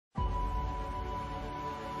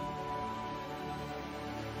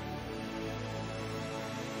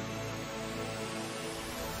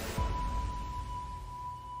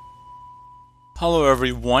Hello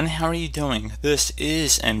everyone, how are you doing? This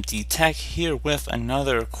is MD Tech here with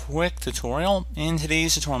another quick tutorial. In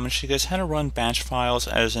today's tutorial, I'm going to show you guys how to run batch files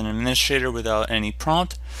as an administrator without any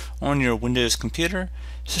prompt on your Windows computer.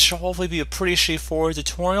 This should hopefully be a pretty straightforward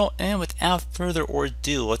tutorial, and without further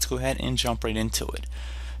ado, let's go ahead and jump right into it.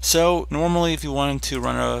 So normally if you wanted to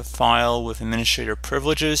run a file with administrator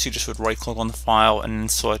privileges, you just would right click on the file and then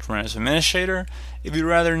select run as administrator. If you'd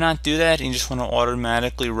rather not do that and you just want to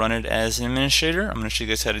automatically run it as an administrator, I'm going to show you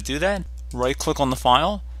guys how to do that. Right click on the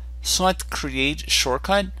file, select create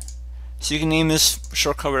shortcut. So you can name this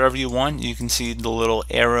shortcut whatever you want. You can see the little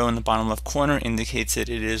arrow in the bottom left corner indicates that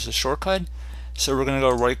it is a shortcut. So we're going to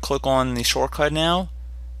go right click on the shortcut now,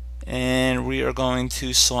 and we are going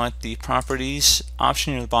to select the properties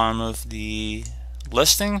option near the bottom of the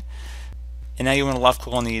listing, and now you want to left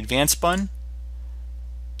click on the advanced button.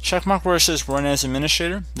 Check mark where it says run as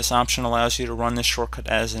administrator. This option allows you to run this shortcut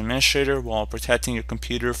as an administrator while protecting your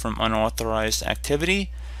computer from unauthorized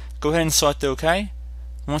activity. Go ahead and select OK.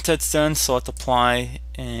 Once that's done, select apply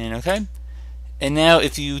and OK. And now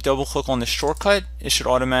if you double click on the shortcut, it should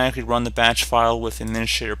automatically run the batch file with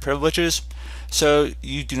administrator privileges. So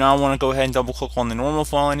you do not want to go ahead and double click on the normal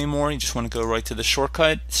file anymore. You just want to go right to the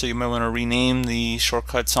shortcut. So you might want to rename the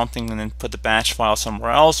shortcut something and then put the batch file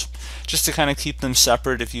somewhere else, just to kind of keep them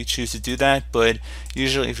separate if you choose to do that. But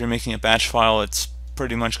usually if you're making a batch file, it's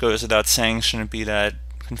pretty much goes without saying, shouldn't be that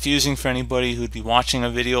confusing for anybody who'd be watching a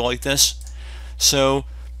video like this. So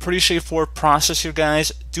pretty straightforward process here,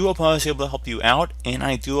 guys. Do hope I was able to help you out, and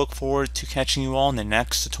I do look forward to catching you all in the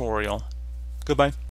next tutorial. Goodbye.